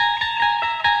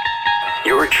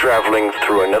You're traveling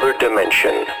through another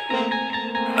dimension.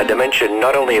 A dimension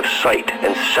not only of sight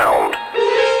and sound,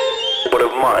 but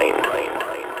of mind.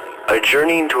 A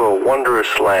journey into a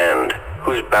wondrous land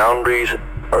whose boundaries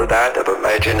are that of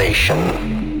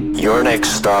imagination. Your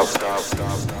next stop,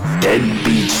 Dead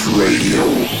Beats Radio.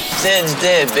 Zed's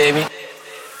dead, baby.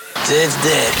 Zed's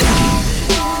dead.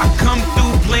 I come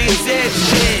through playing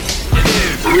Zed's dead.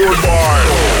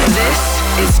 This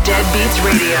is Dead Beats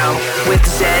Radio with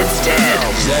Zed's dead.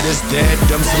 Zed is dead,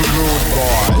 them some rude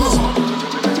boys.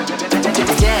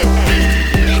 Dead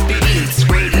Beats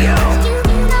Radio.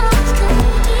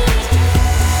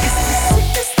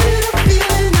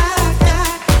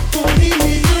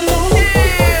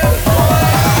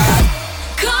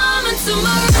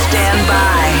 Stand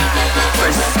by for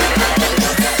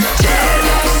Dead.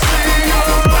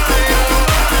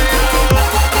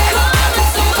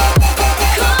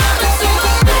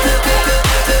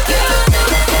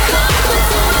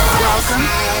 Welcome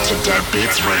to Dead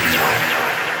Beats Radio.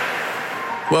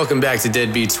 Welcome back to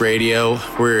Dead Beats Radio.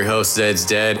 We're your host, Zed's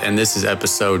Dead, and this is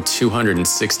episode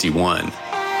 261.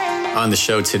 On the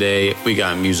show today, we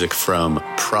got music from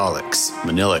Prolix,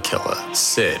 Manila Killa,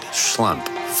 Sid, Schlump,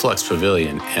 Flux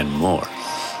Pavilion, and more.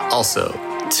 Also,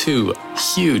 2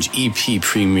 huge EP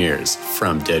premieres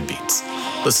from Dead Beats.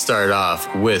 Let's start off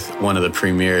with one of the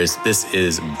premieres. This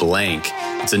is Blank.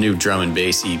 It's a new drum and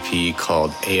bass EP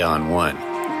called Aeon 1.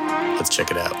 Let's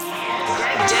check it out.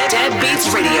 Dead Beats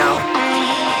Radio.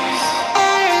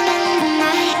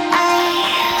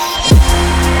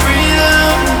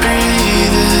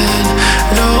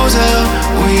 Knows how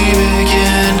we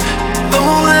begin.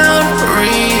 Hold out,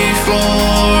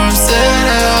 reform, set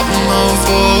out, move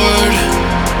forward.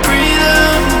 Breathe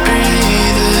out,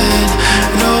 breathe in.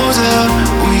 Knows how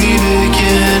we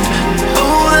begin.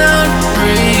 Hold out,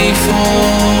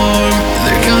 reform.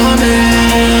 They're coming.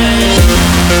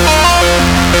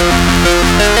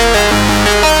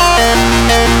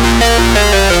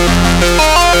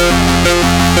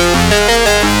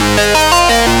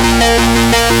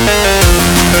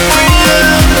 Breathe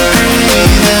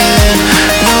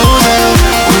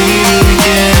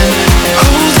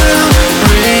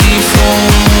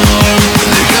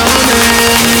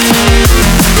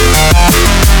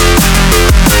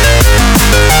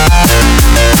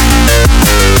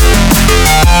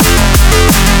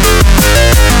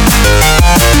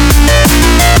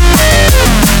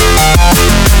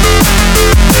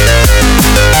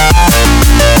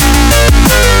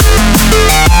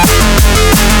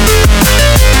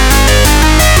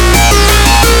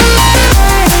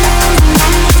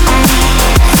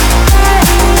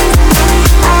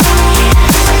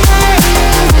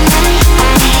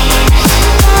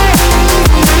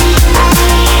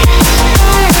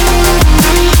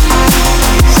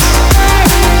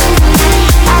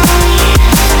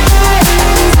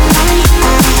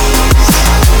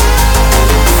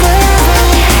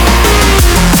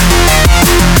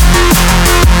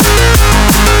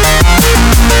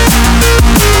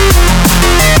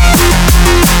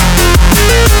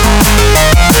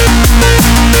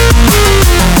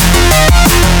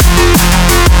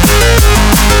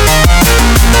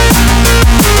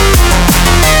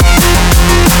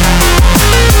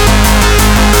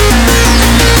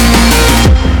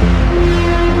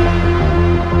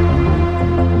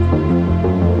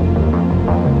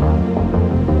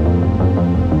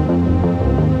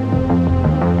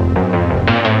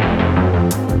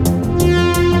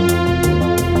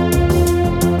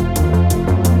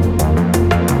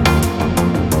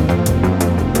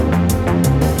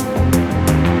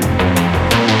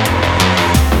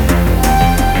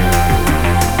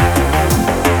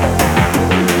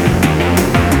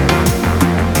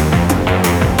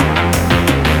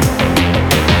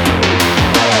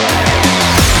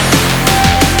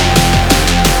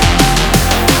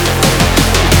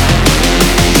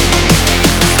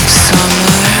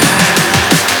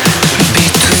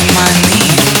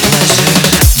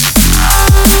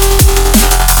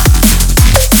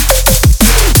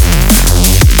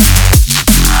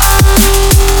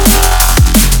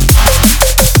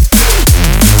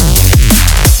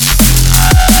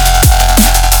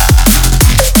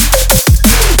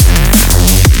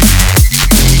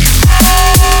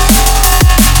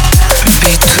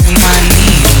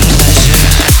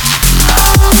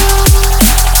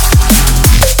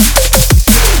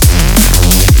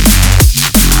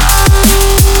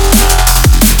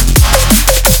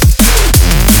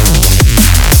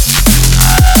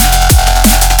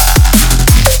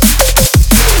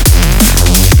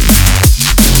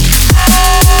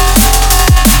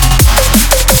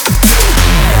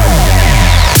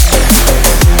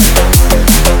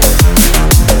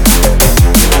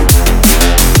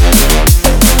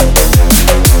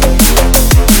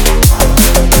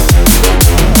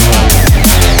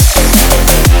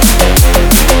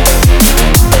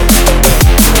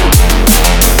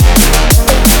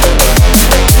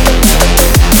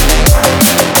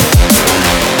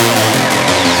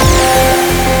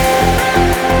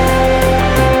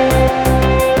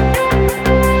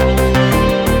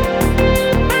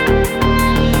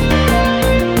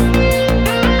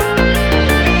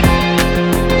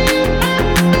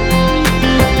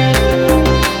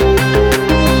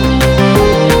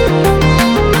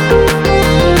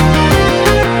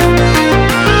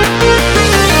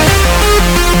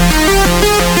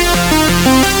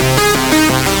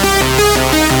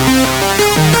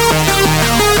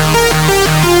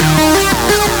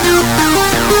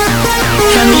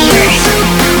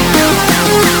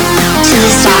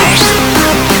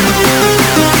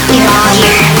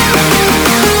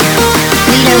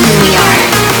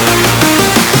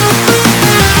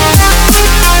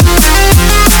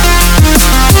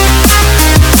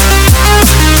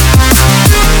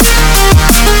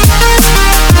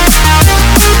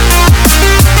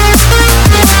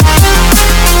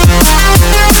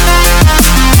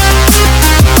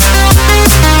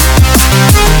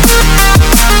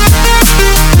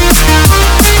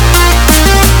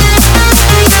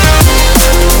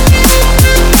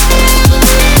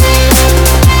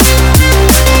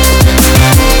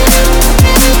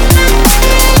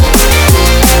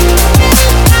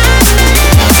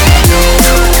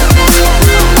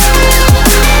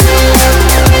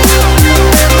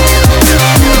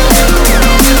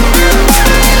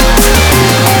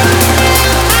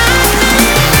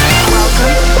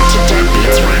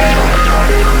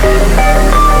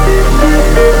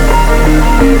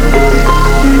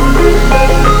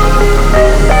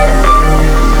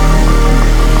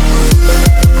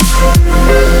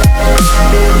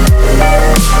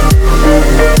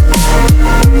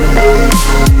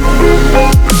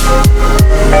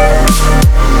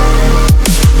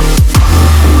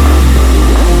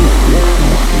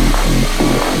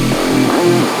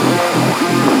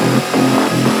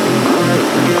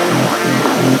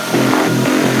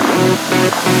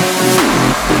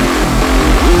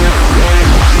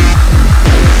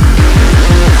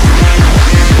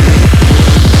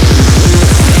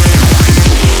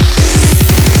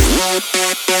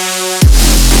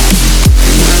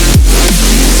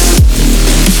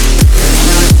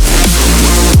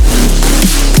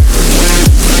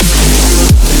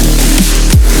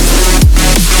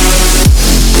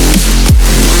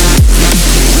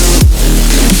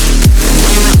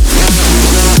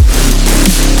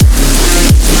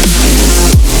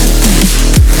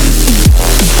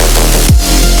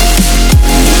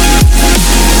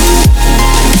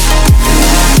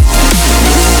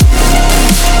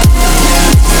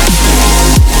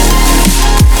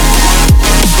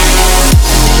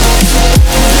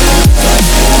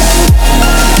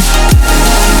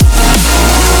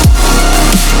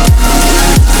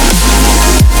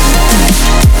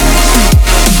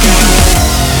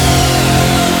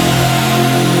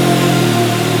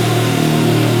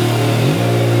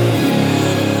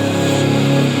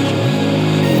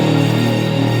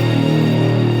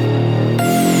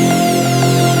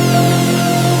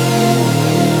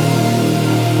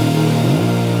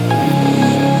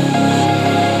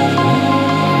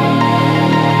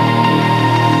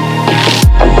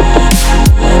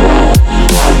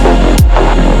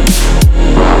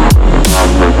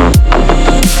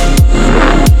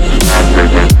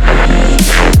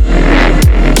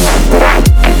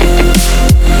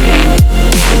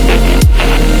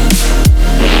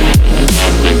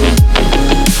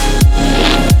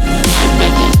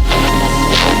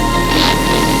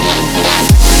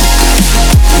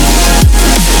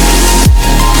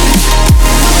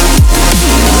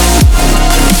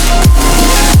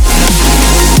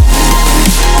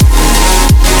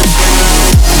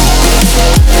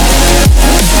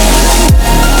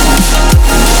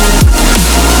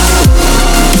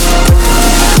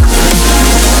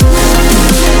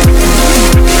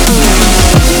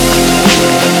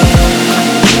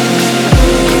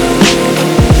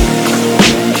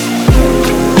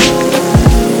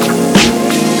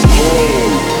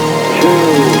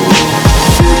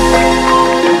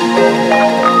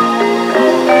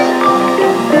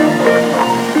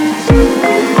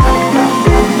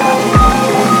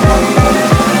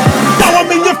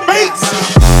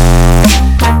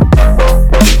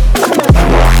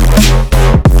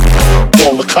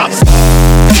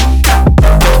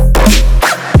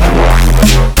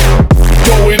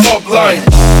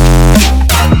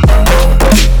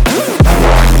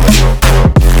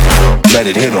Let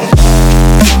it hit 'em.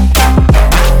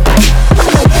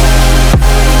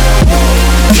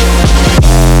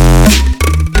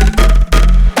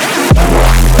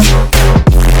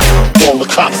 All the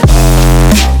cops.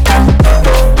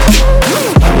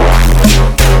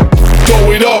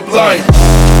 Throw it up like.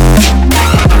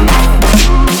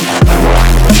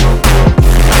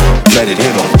 Let it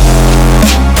hit 'em.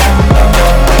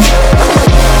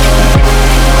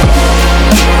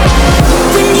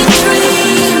 When you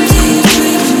dream, do you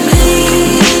dream of me?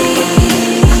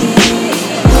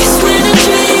 'Cause when I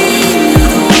dream,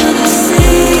 you're the one I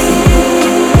see.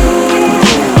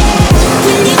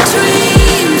 When you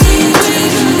dream, do you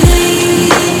dream of me?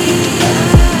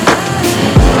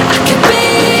 I could be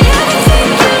everything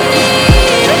you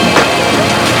need.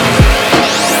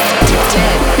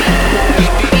 Dead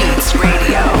Beats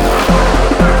Radio.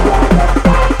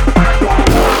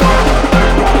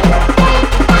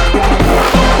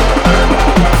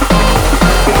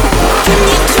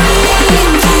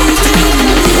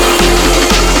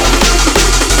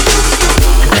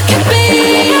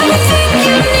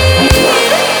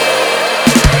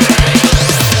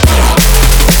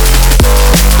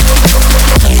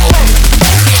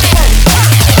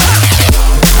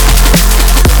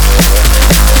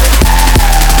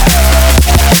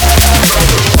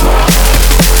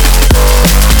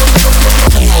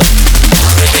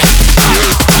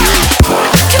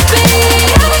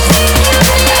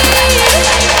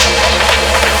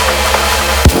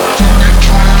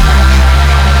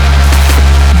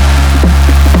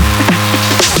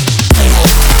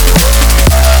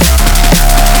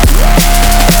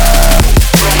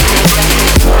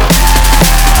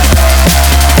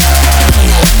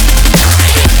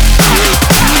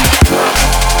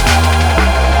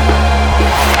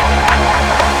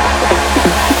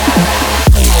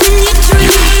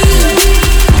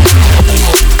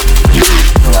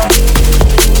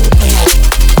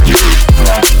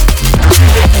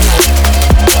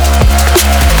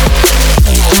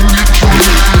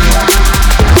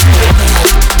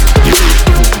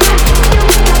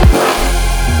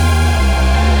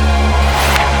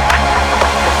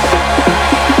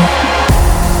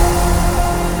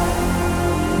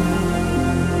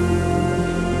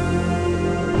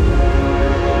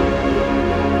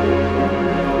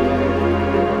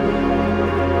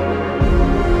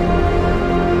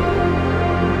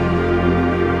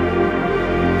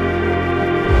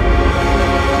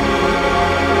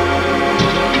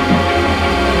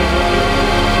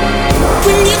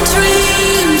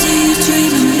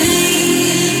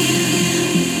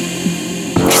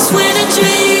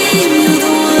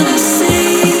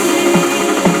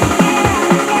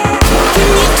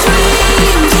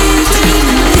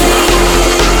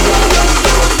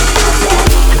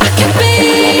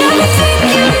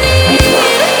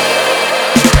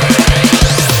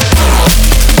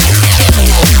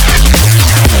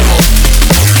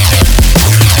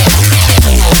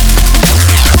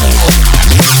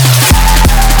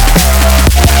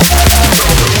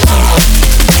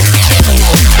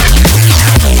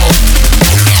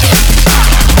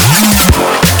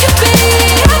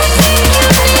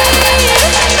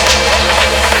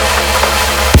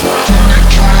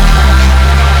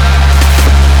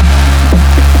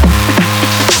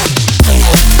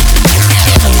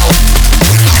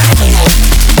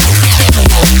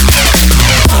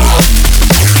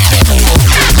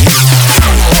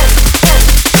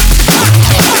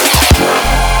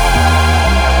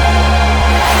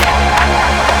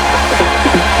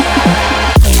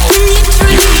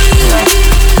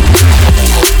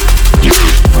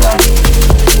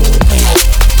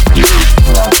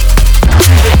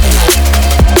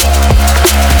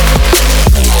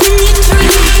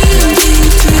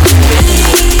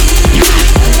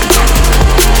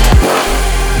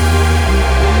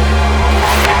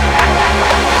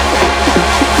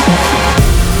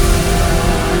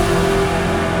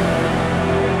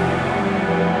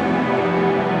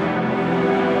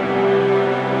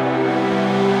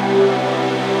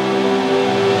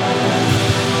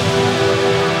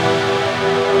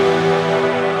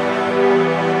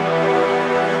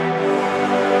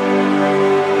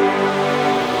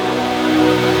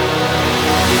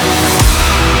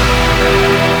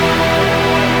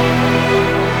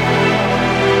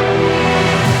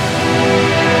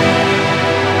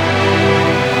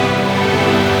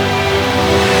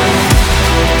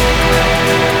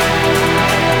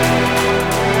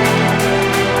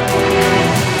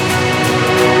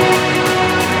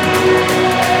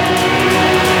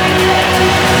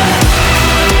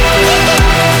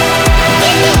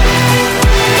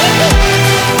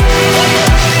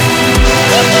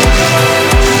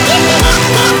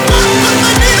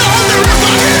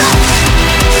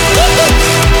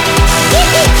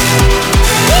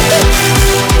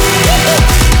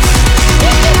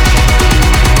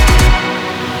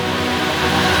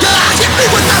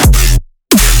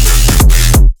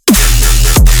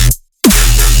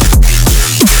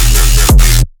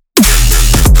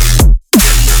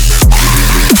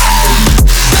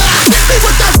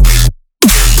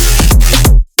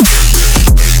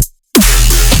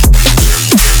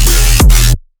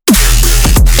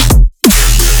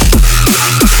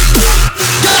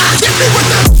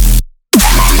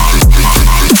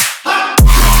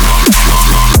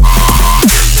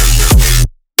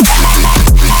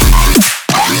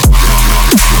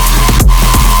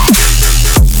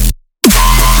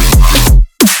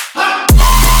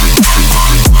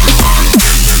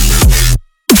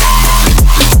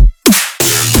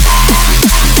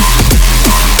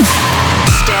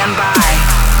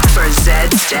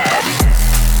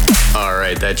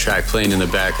 track playing in the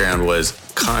background was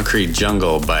Concrete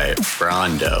Jungle by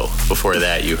Rondo. Before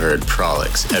that, you heard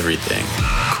Prolix, Everything.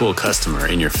 Cool Customer,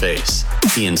 In Your Face.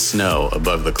 Ian Snow,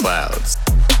 Above the Clouds.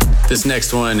 This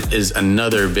next one is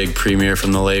another big premiere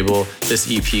from the label. This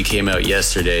EP came out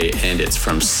yesterday, and it's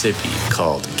from Sippy,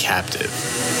 called Captive.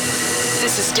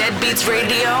 This is Dead Beats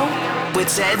Radio with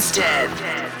Zed's Dead.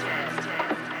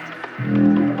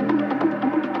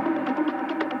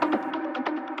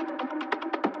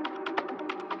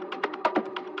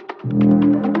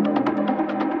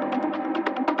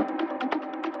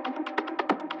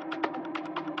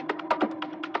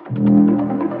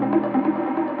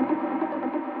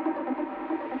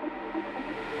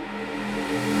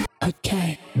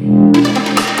 Okay.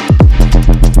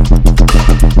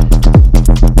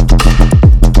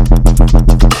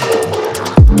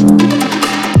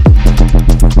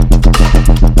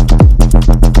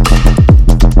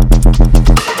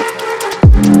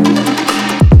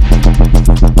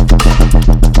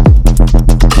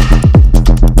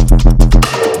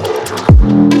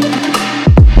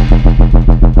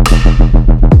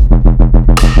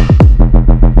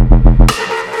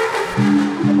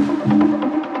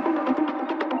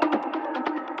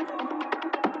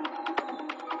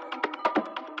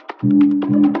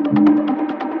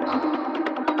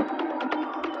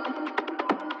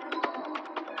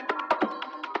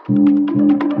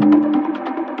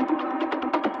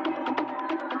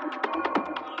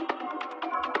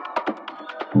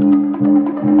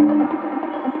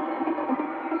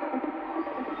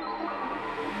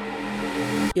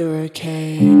 You're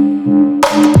okay.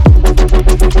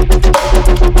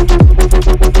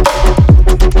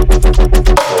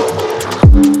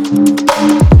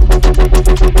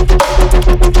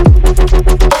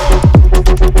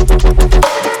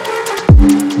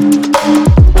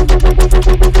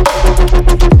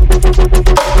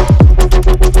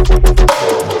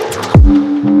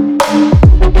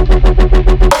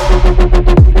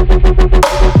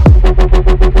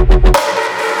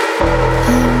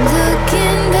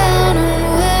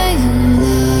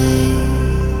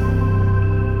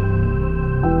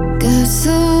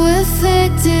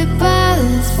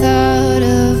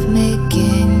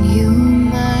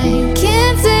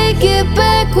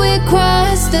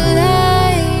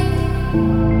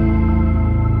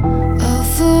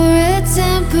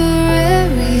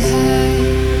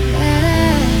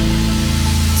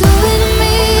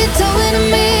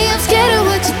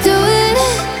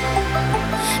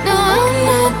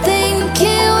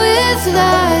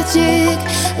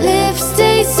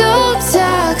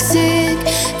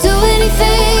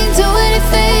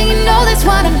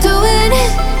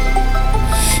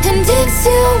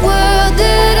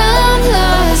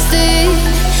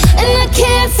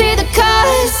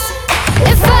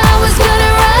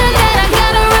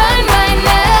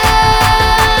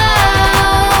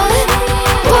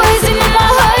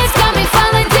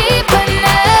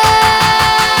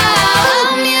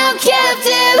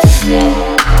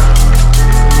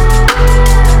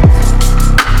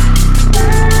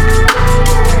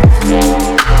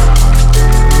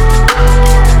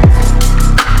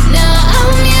 Now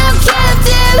I'm your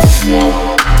captive.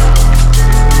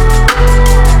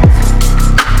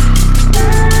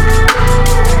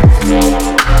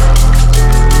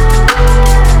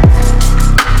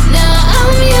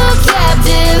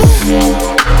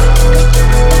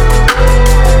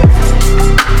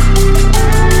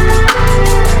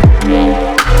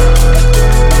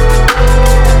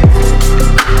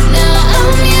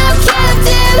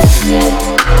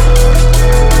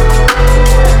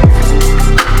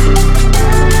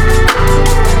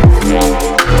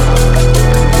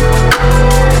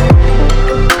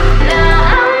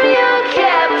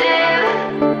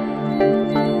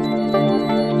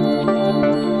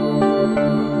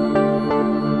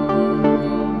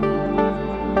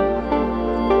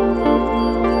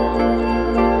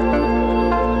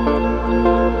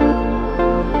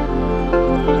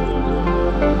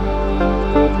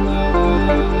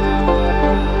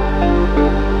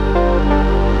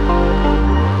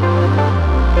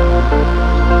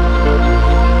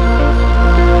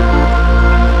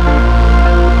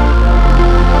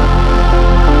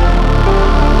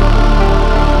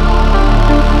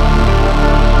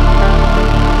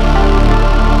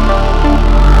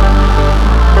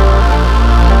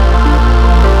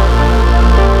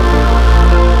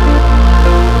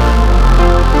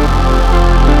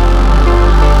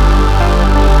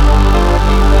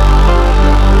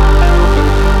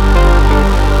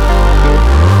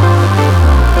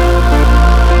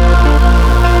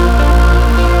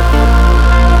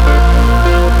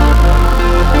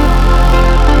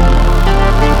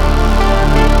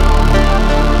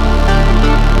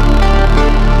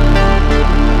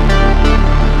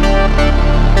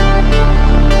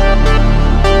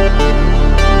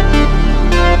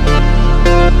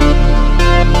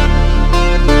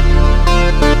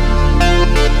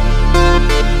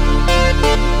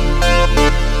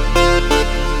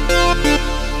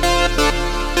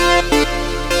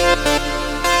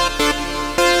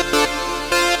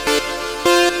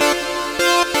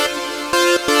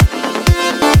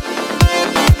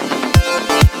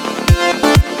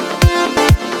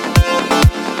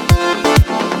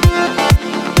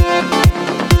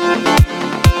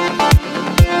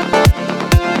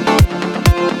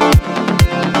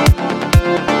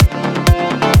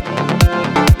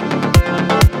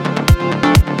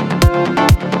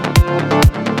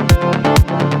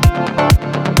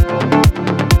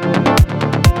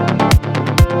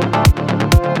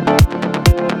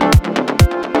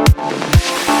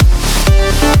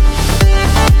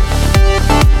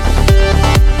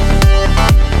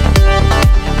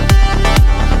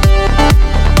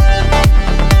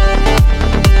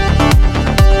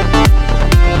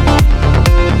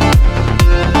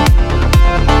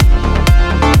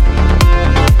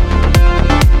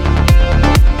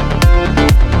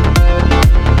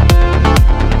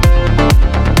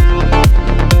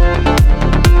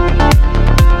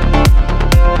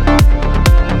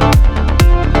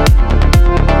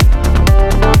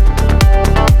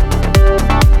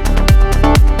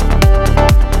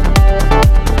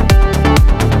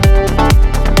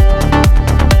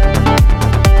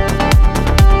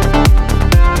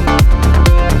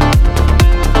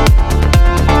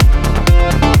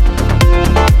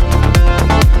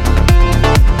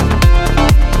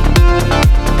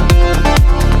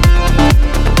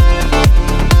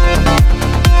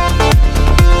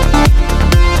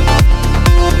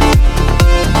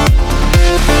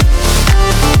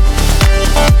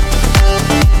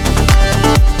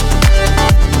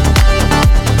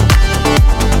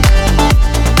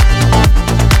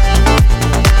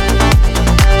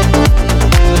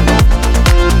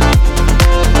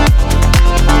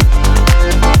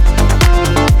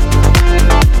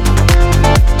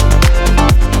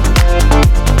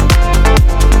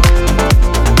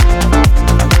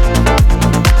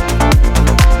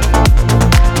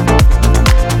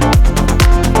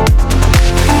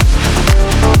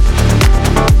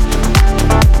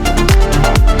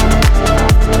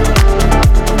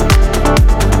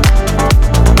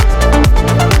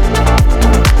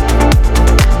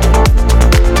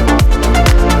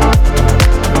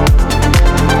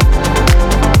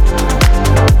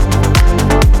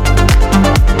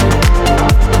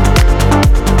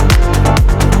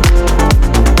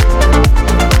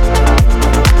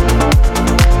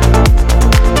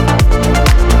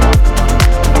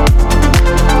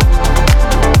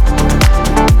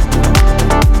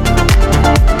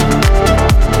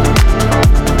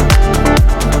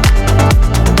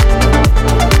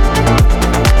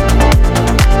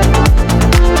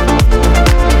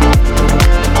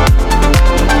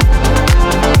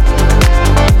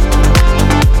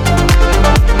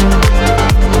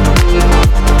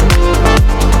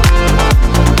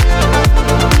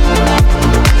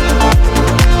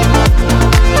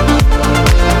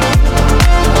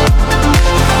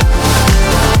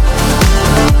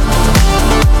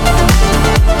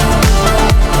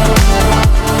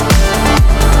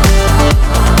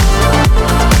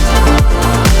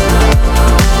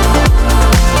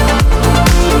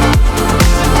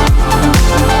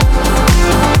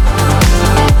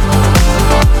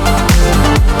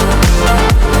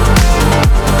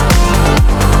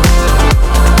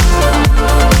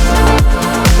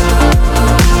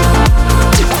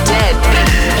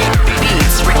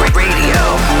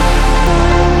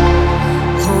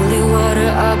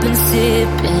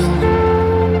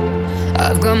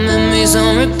 got memories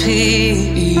on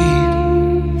repeat.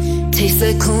 Tastes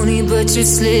like honey, but you're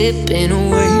slipping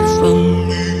away from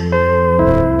me.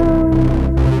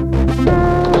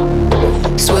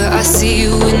 Swear I see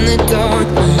you in the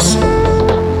darkness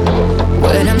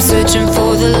when I'm searching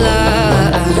for the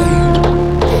light.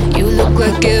 You look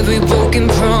like every broken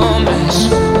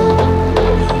promise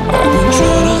I've been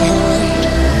trying to hide.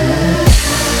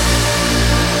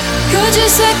 You're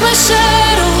just like my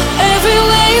shadow,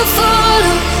 everywhere you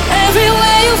follow,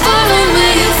 everywhere you follow me.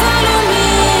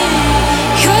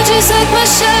 You're just like my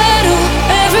shadow,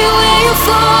 everywhere you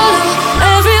follow,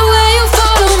 everywhere you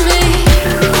follow me.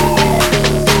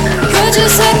 You're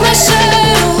just like my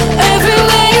shadow,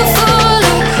 everywhere you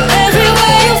follow,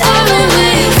 everywhere you follow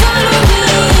me.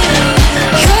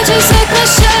 You're just like my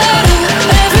shadow,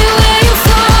 everywhere you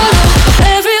follow,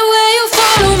 everywhere you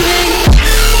follow me.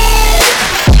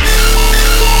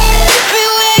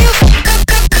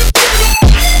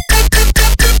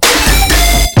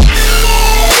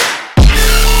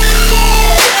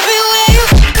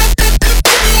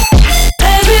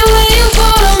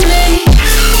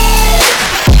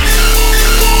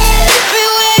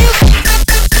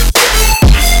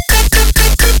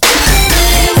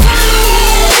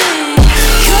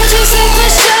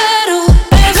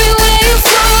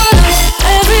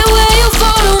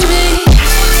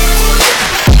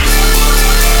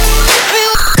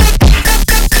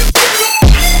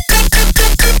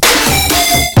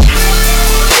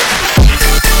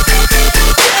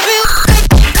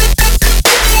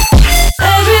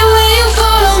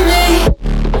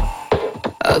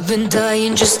 I've been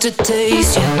dying just to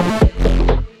taste you,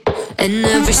 and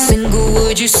every single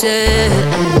word you said.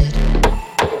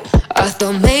 I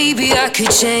thought maybe I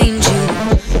could change you,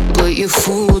 but you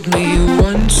fooled me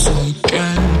once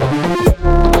again.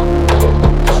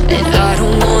 And I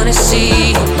don't wanna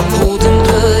see you holding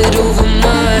blood over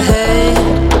my head,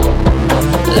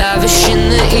 lavishing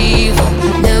the evil,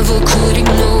 never could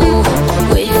ignore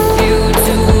with you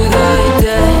to the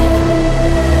death.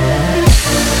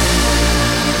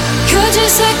 You're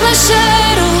just like my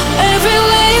shadow,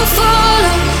 everywhere you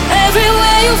follow,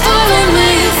 everywhere you follow me.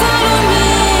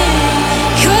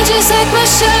 You're just like my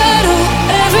shadow,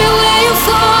 everywhere you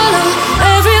follow,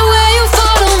 everywhere you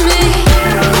follow me.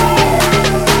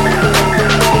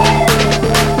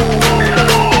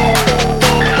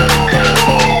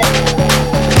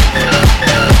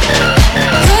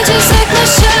 You're just like my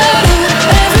shadow,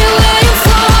 everywhere you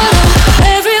follow,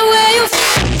 everywhere you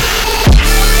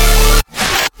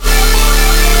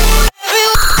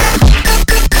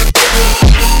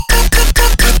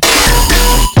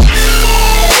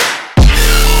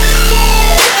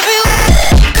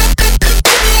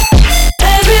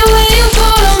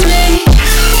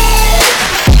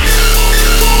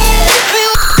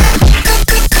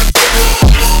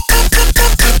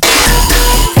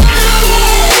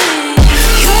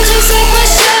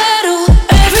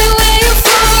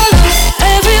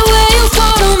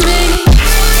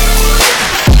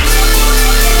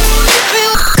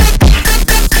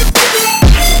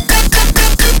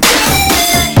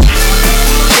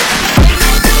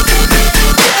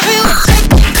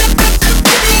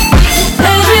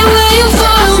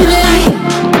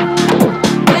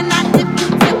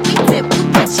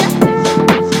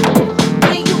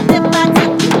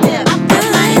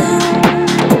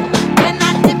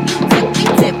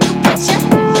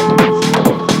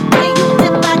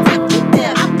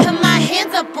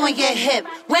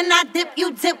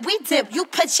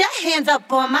hands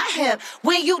up on my hip.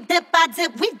 When you dip, I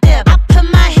dip, we dip. I put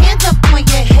my hands up on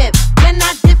your hip. When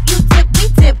I dip, you dip, we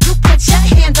dip. You put your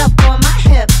hands up on my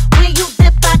hip. When you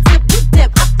dip, I dip, we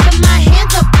dip. I put my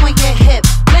hands up on your hip.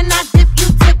 When I dip, you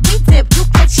dip, we dip. You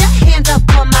put your hands up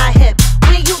on my hip.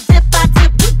 When you dip, I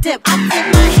dip, we dip. I put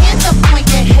my hands up on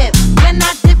your hip. When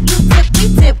I dip, you dip, we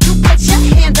dip. You put your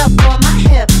hands up on my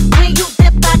hip. When you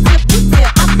dip, I dip, we dip.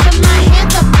 I put my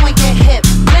hands up on your hip.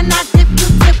 When I dip, you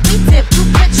dip, we dip. You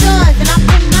put yours and I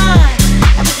put mine.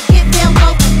 And we can get down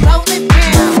low and roll it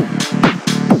down.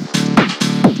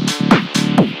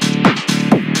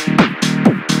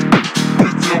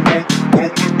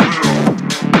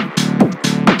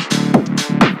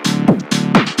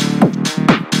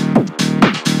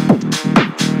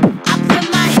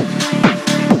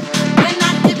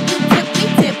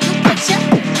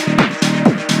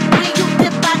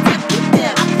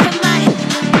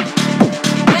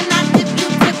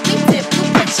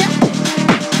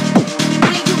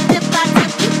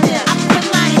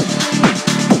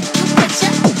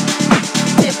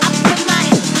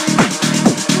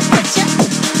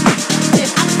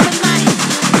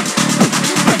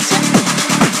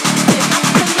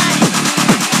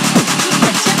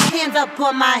 up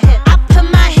on my hip. I put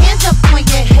my hands up on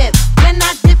your hip. When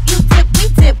I dip, you dip,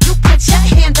 we dip. You put your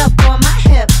hand up on my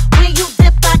hip. When you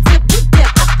dip, I dip, we dip.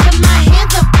 I put my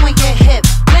hands up on your hip.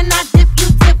 When I dip, you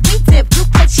dip, we dip. You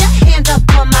put your hand up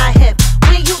on my hip.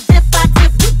 When you dip, I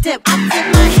dip, we dip. I put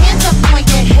my hands up on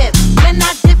your hip. When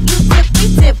I dip, you dip, we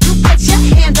dip. You put your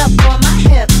hand up on my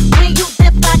hip. When you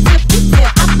dip, I dip, we dip.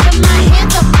 I put my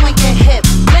hands up on your hip.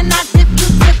 When I dip, you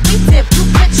dip, we dip. You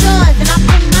put yours and I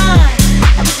put mine.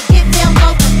 And we can get down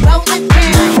low and roll it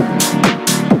down.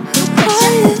 You put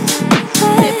your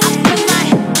dip, I put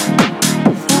mine.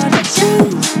 Put your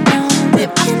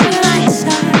dip, I put mine.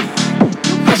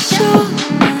 You put your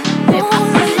dip, I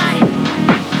put mine.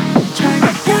 Try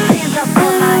to put hands up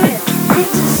on my hip.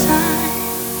 It's a sign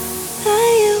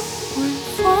that you weren't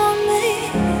for me.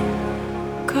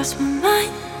 Crossed my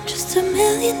mind just a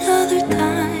million other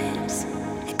times.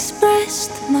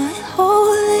 Expressed my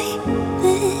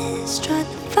holiness. Tried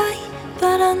to fight,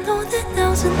 but I know that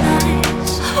now's the night.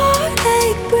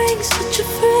 Heartache brings such a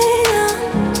freedom.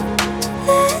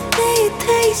 Let me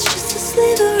taste just a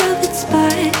sliver of its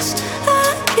spice. I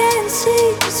can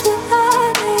see just what I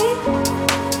need.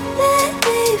 Let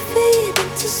me feed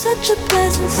into such a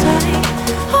pleasant sight.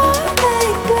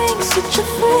 Heartache brings such a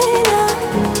freedom.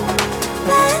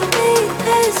 Let me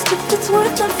taste if it's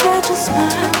worth my fragile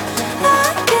smile. I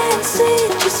can see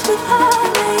just what I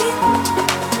need.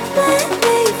 Let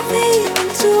me feed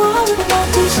into all of my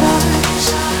desires.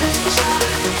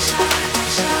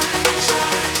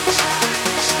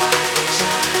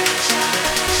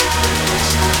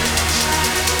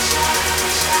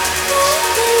 Let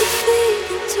me feed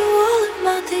into all of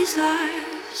my desires.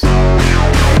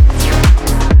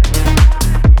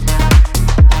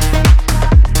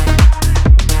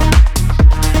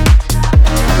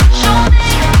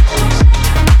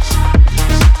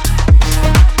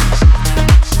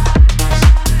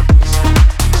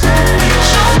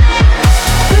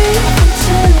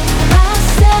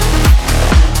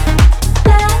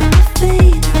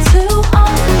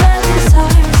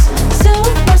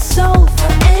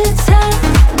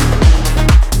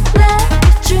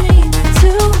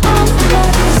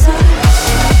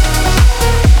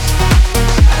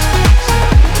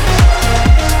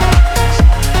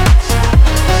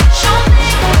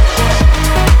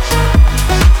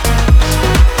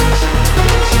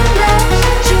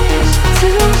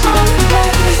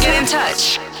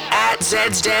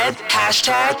 Zed's Dead,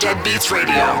 hashtag Deadbeats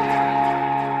Radio.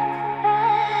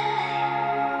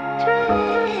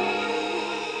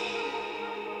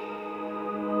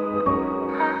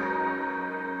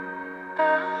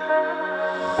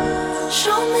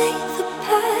 Show me the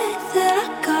path that I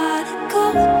gotta go.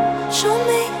 Show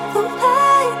me the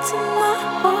way to my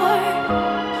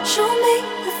heart. Show me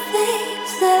the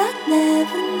things that I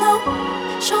never know.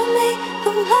 Show me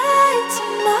the way to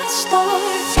my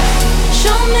stars.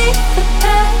 Show me the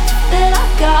path that I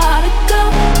gotta go.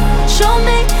 Show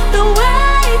me the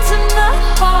way to my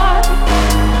heart.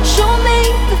 Show me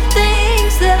the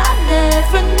things that I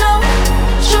never know.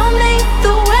 Show me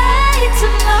the way to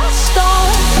my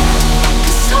stars.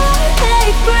 'Cause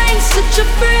heartache brings such a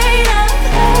freedom.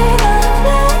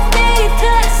 Let me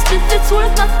test if it's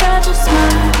worth my fragile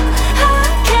smile. I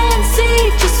can see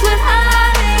just what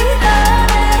I need.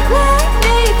 Let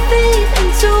me feed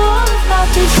into all of my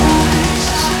desires.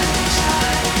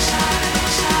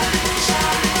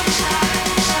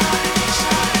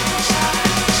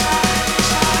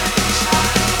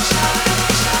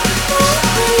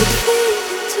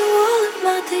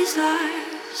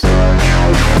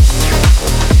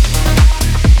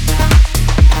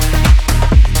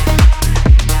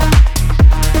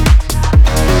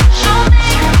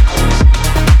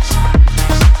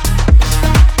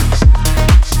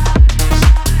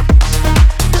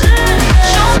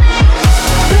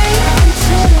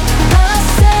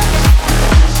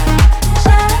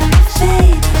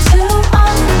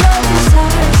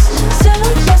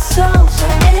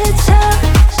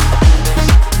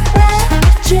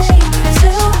 Dream to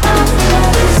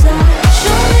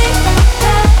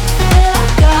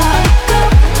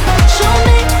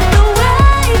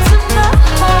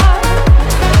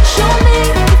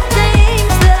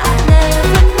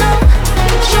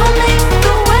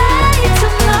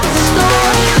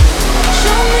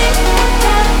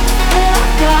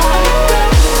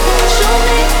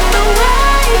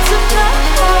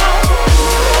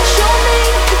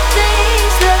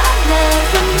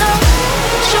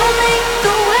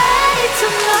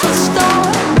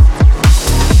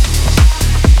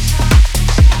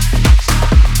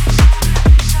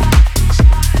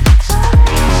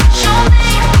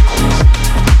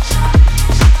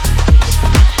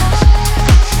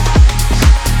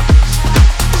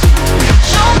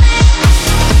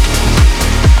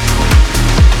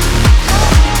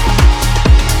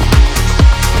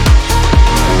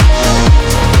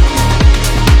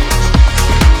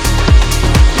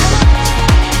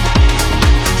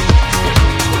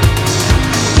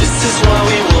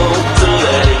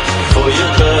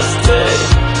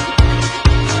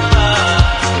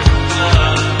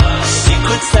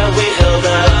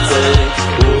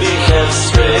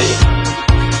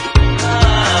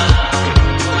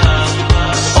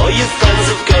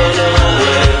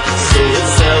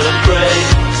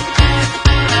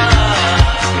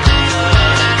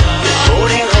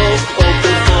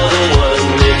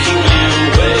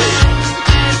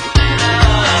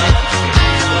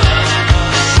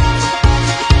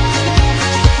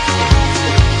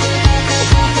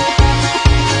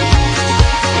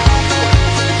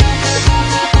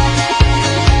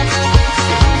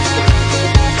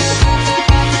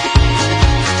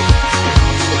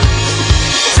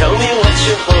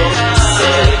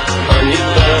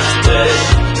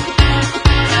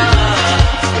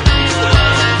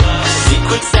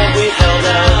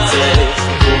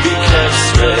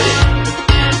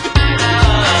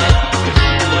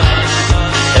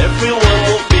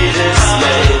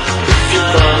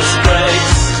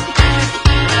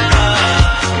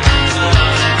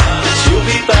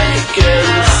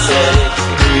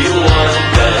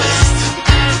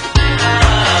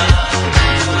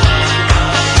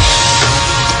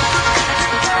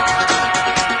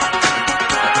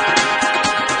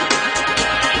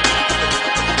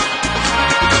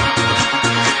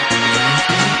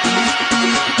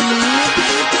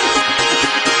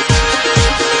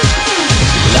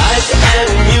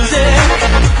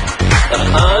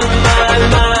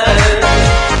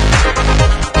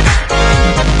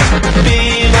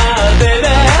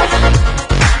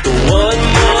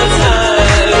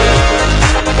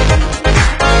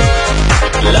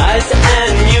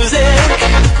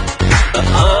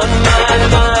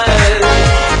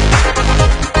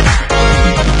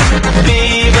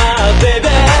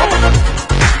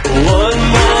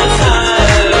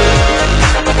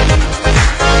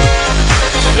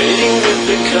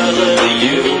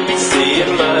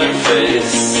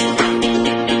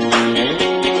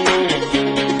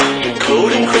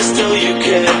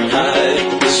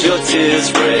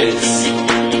this race.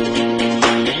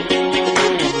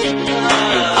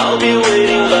 I'll be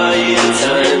waiting by you in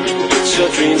time, put your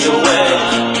dreams away.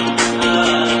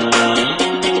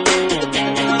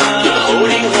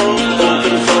 Holding hope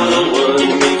open for the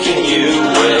one making you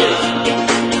wait.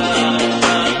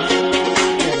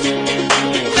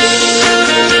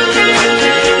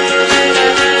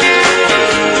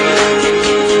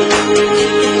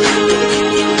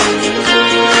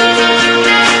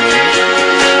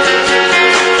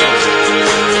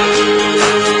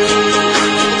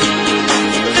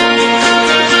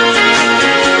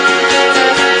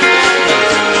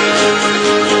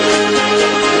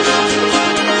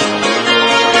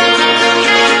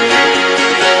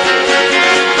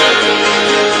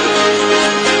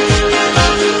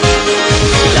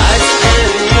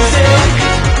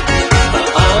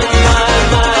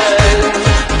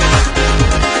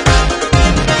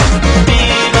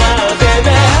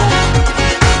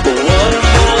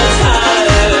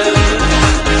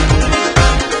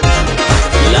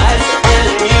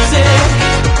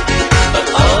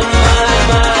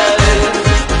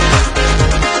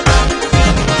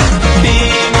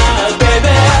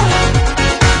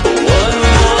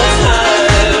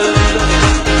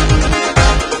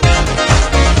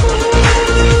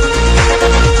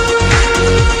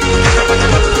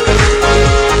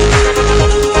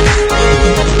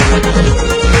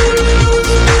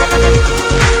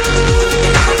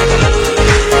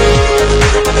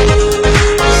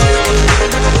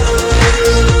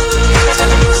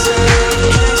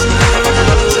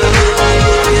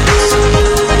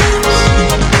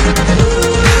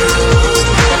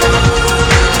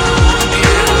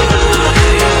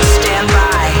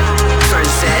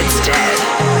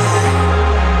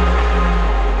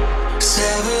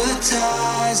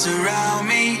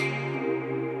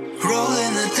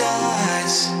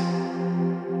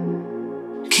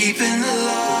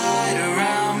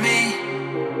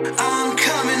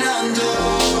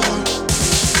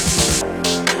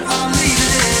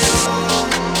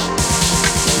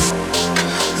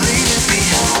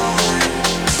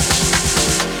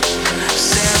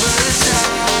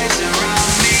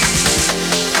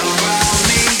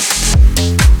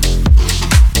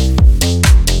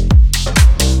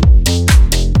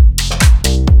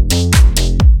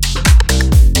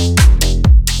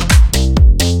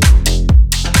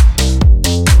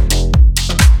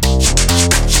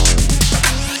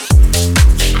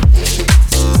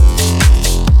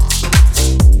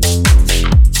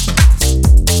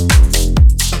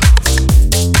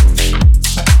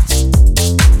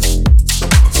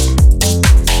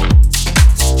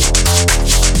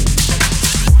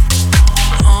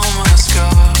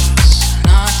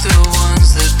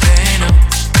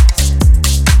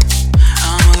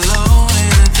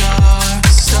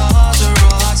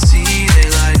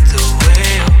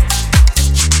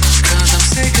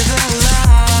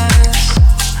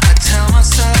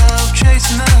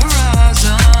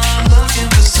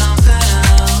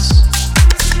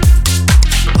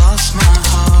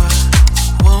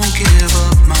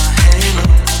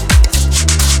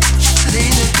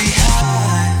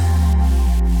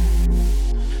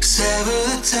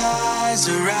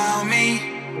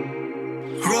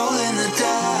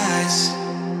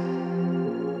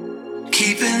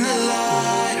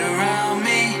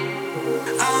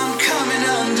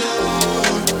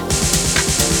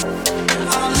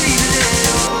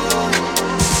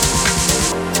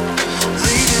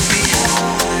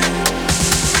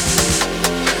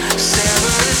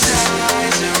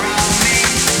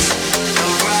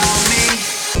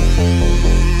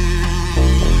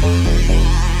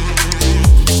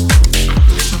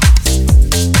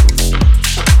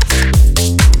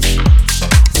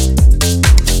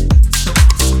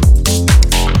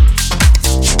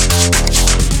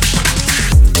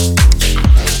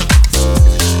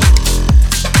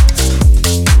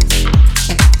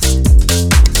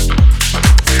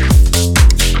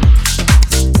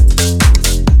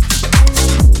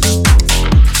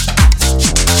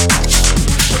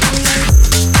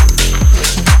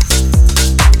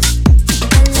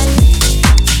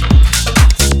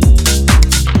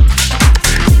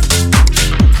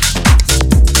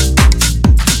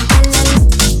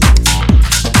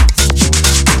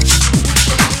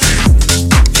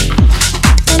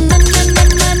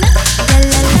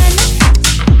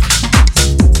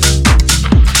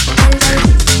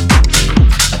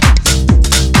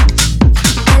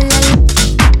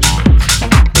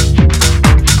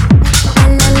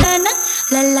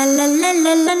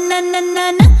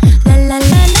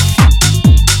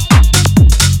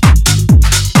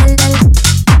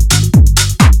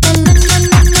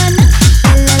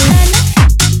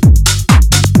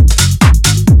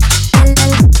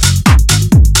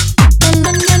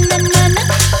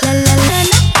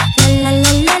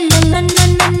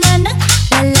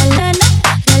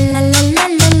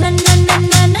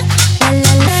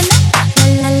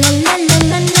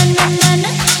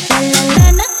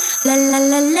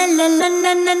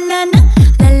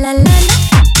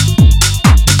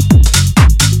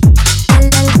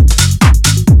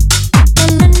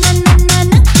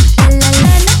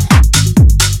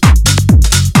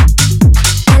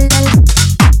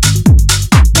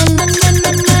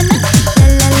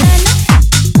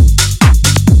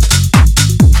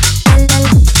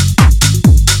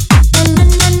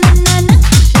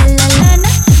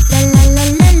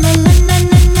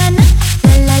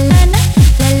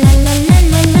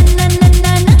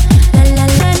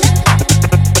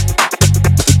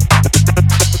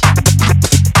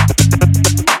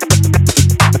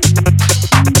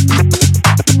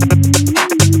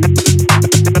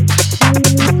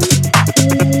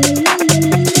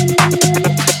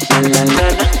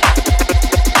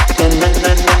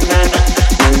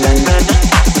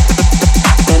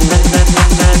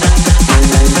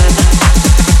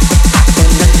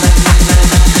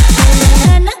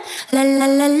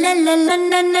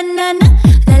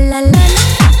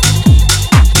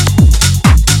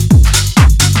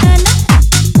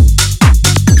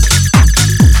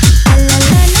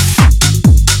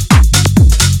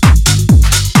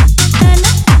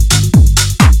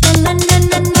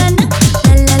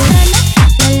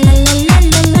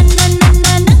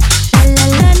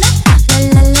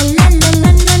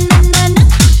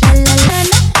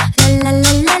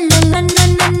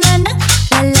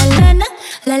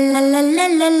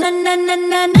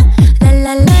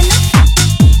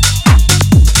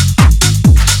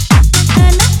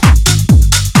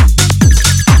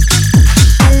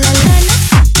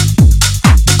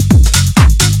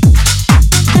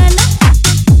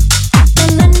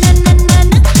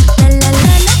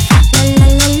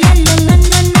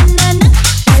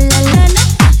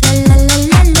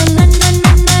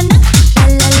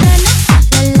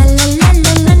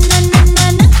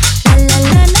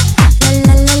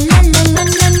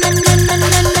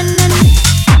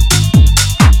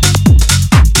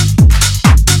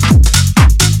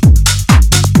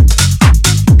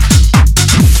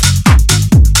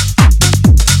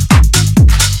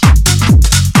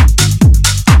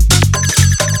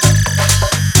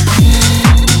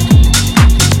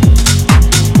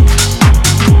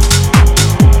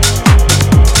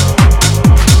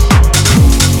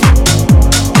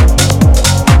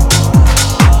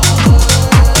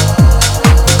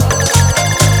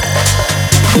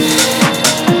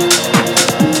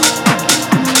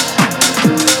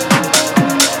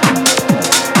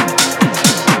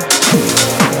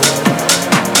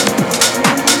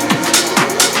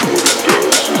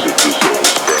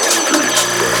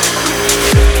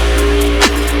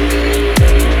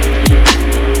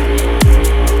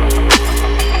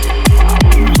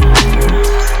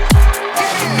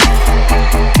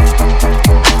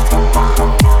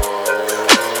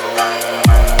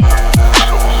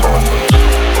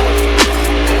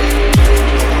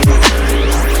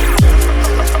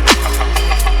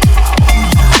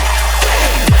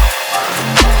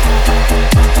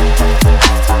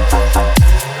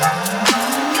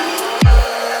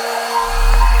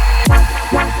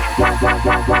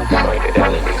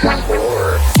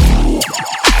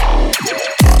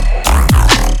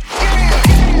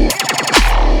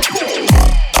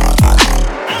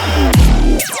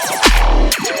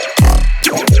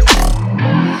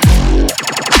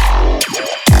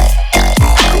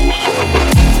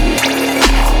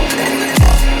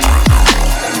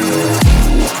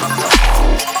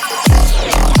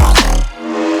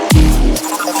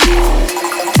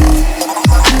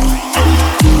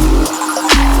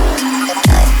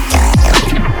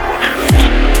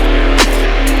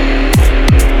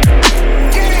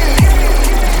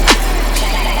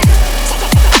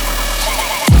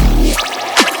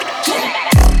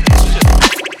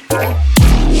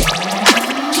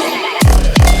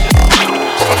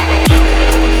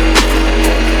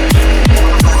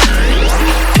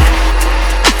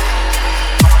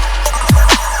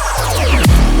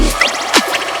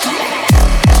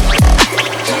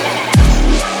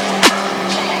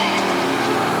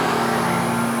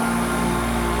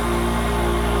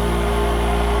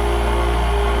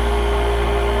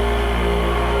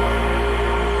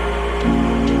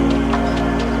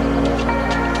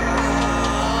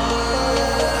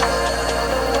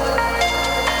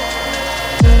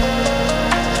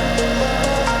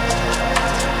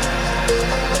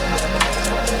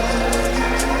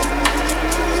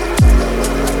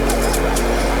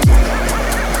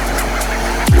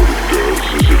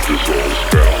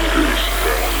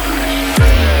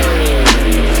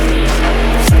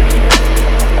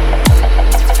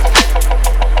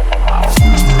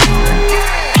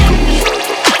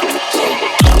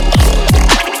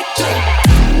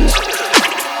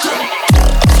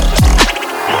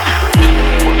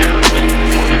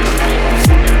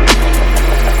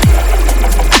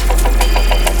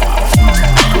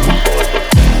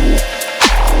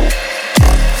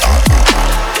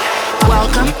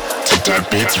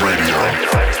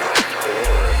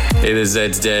 Hey, this is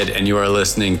Zed's Dead, and you are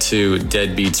listening to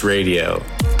Dead Beats Radio.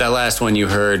 That last one you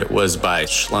heard was by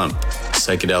Schlump,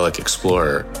 Psychedelic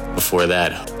Explorer. Before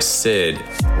that, Sid,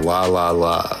 La La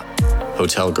La,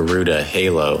 Hotel Garuda,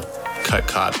 Halo, Cut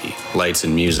Copy, Lights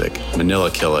and Music,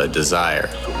 Manila Killa, Desire,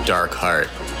 Dark Heart,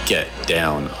 Get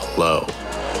Down Low.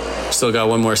 Still got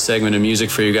one more segment of music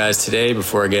for you guys today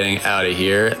before getting out of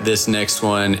here. This next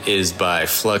one is by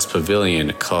Flux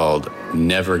Pavilion called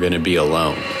Never Gonna Be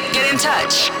Alone. Get in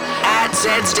touch at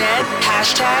Zed's Dead,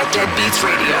 hashtag Dead Beats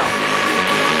Radio.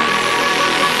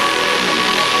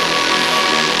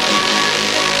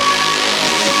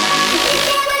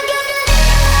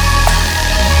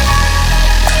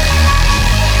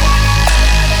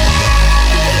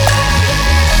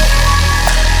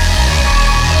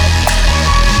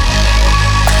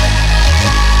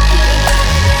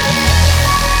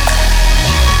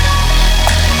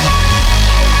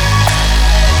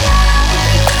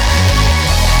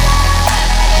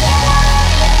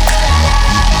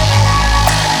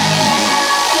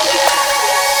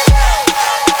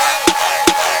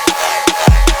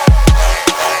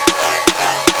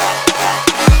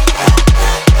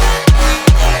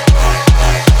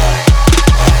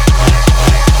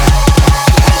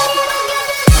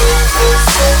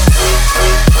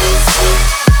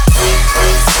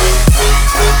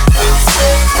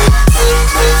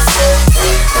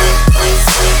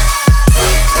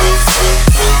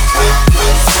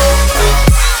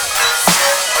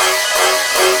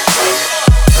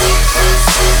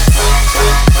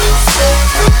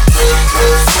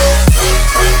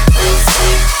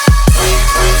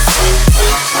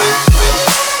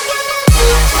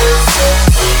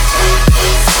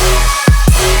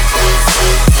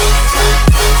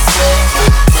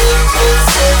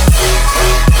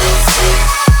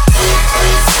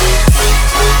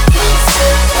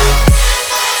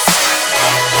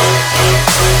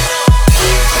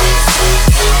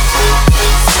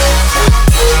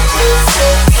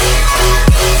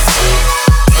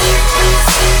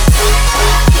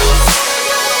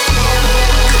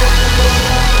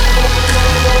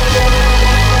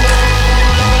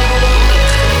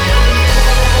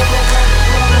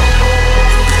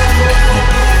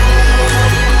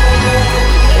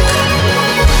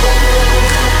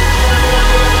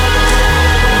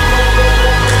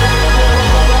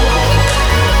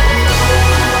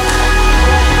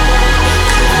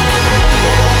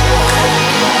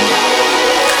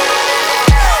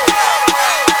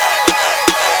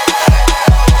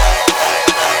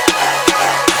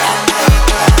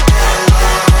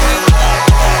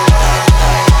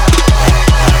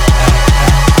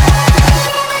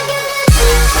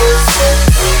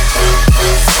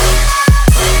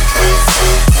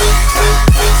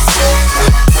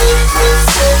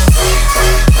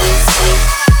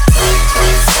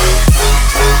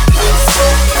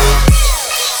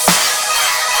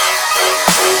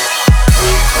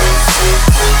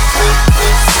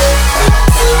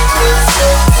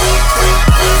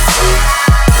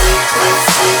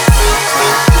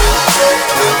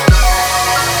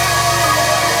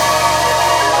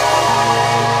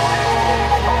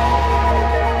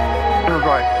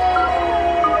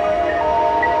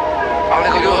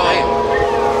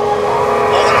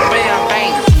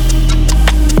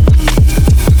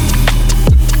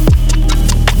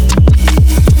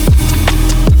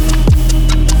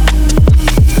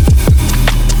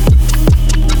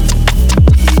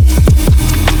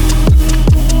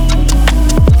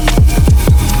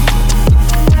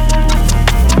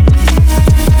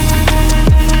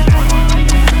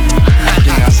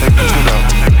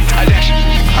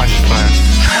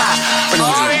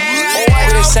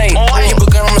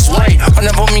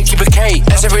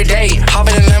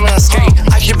 time when I skate.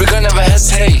 I keep it gun, never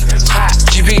hesitate.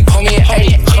 GP, call me an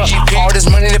 8. All this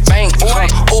money in the bank. Oh,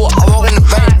 I walk in the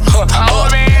bank.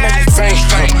 Faint.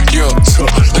 Yeah,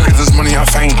 look at this money, I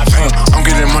faint. I'm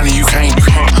getting money, you can't.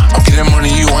 I'm getting money,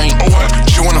 you ain't.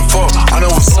 You wanna fuck? I know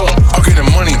what's up. I'm getting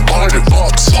money, all of the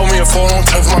bucks. Hold me a phone, don't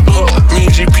touch my blood. Me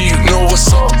and GP, you know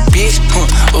what's up, bitch.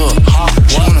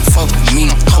 You wanna fuck with me?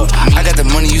 I got the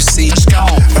money, you see.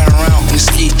 Right around in the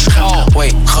ski.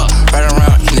 Wait, right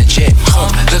around in the jet.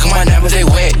 Look at my diamonds, they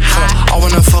wet. I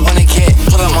wanna fuck on the cat.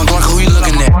 Pull out my Glock, who you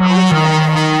looking at?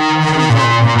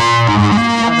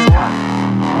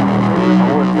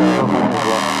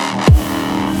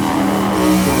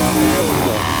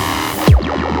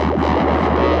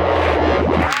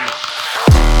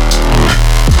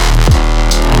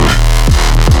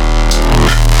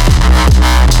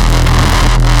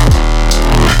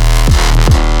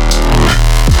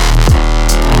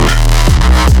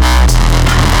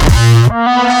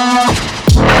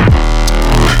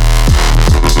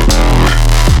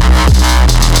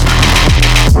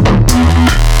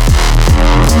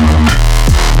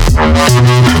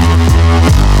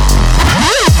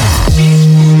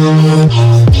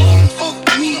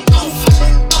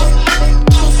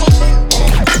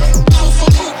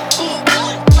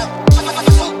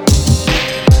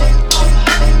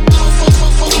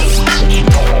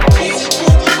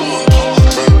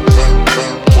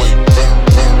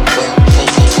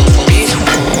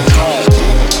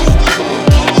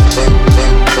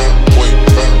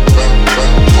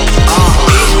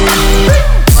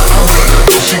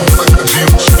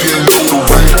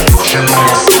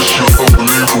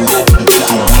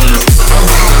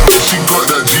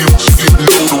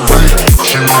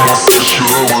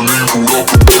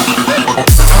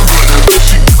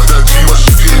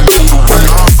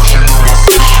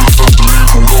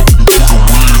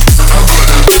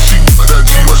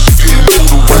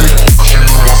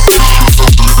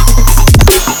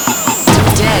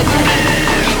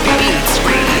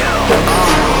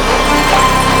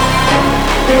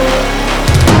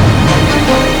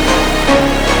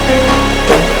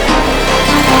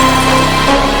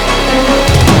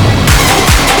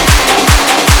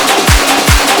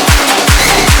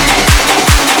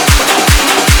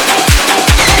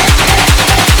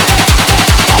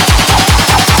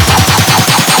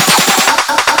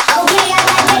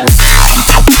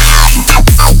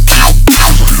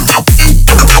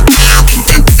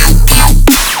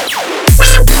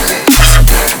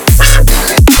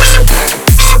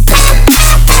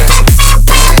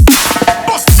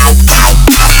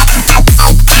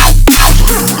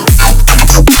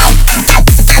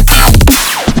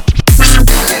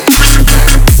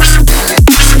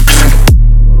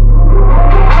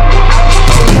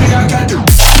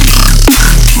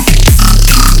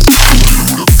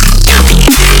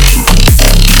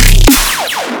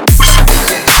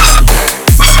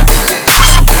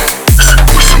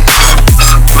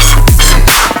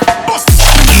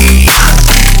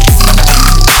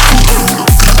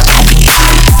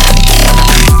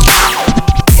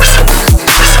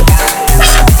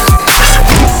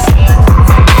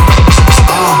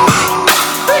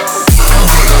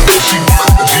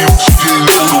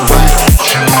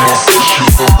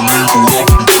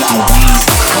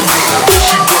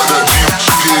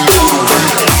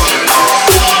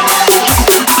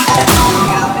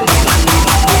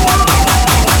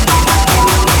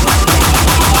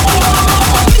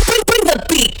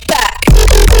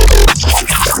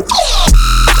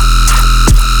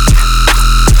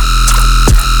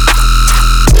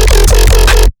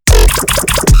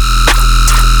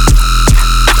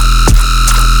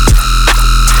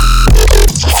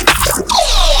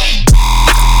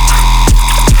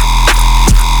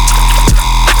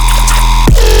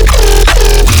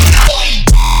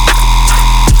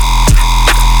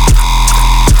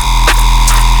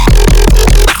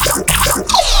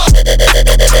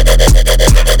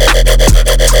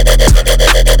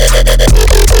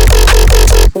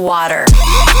 Water.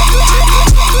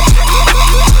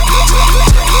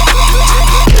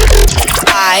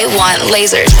 I want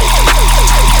lasers.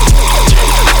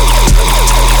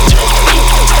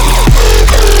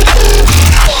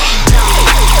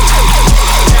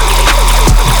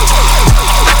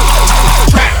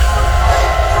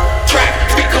 Track,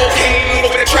 big cocaine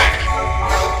over the track.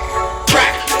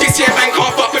 This here man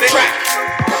can't fuck with the track.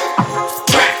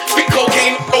 Big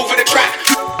cocaine over the track.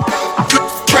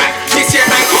 This here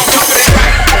man can't fuck with the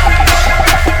track.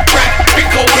 Big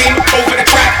cocaine over the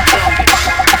track.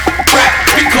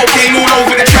 Big cocaine all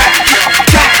over the track.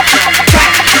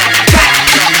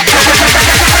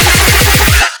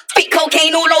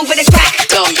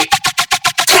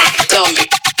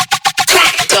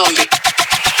 zombie.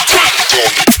 Crack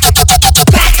zombie.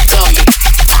 Crack zombie.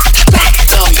 Crack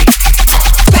zombie.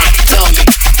 Crack zombie.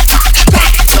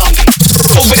 Crack zombie.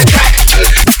 Over the track.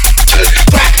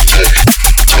 Crack.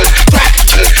 Crack.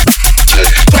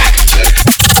 Crack.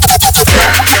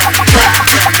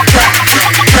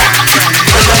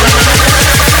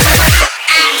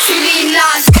 Actually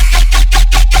lost.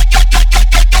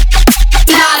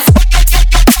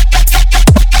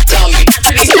 Zombie.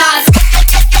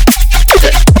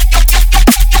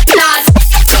 Lost.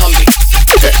 Zombie.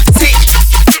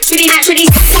 Actually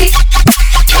sick.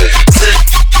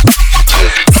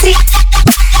 Sick.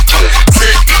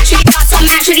 Actually lost. I'm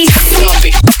actually sick.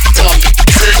 Zombie. Zombie.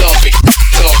 Zombie.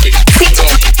 Zombie.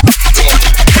 Zombie.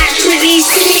 Actually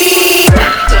sick.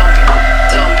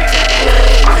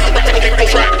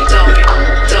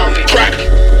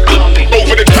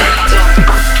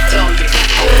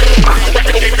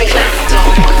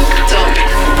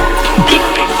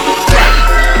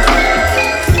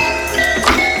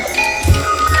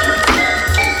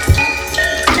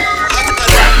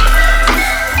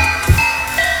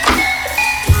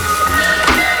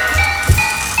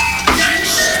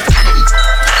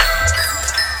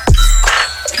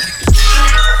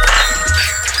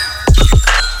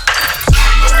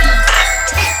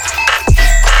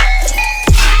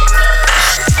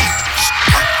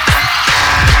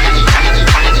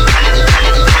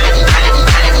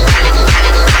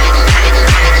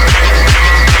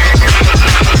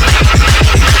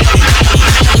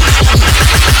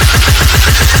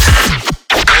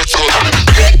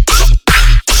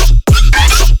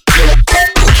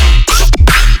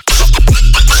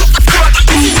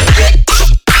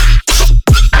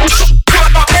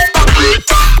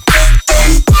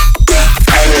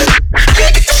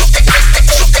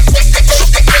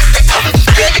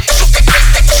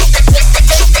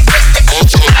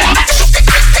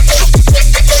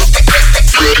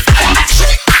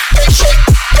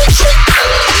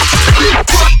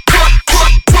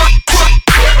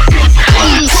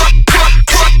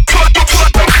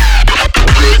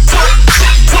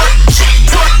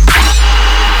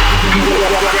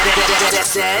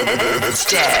 Over the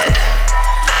track.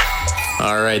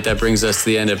 That brings us to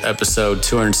the end of episode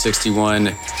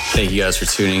 261. Thank you guys for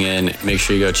tuning in. Make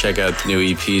sure you go check out the new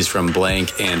EPs from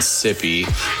Blank and Sippy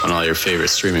on all your favorite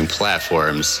streaming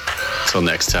platforms. Until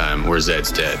next time, we're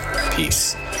Zed's Dead.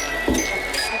 Peace.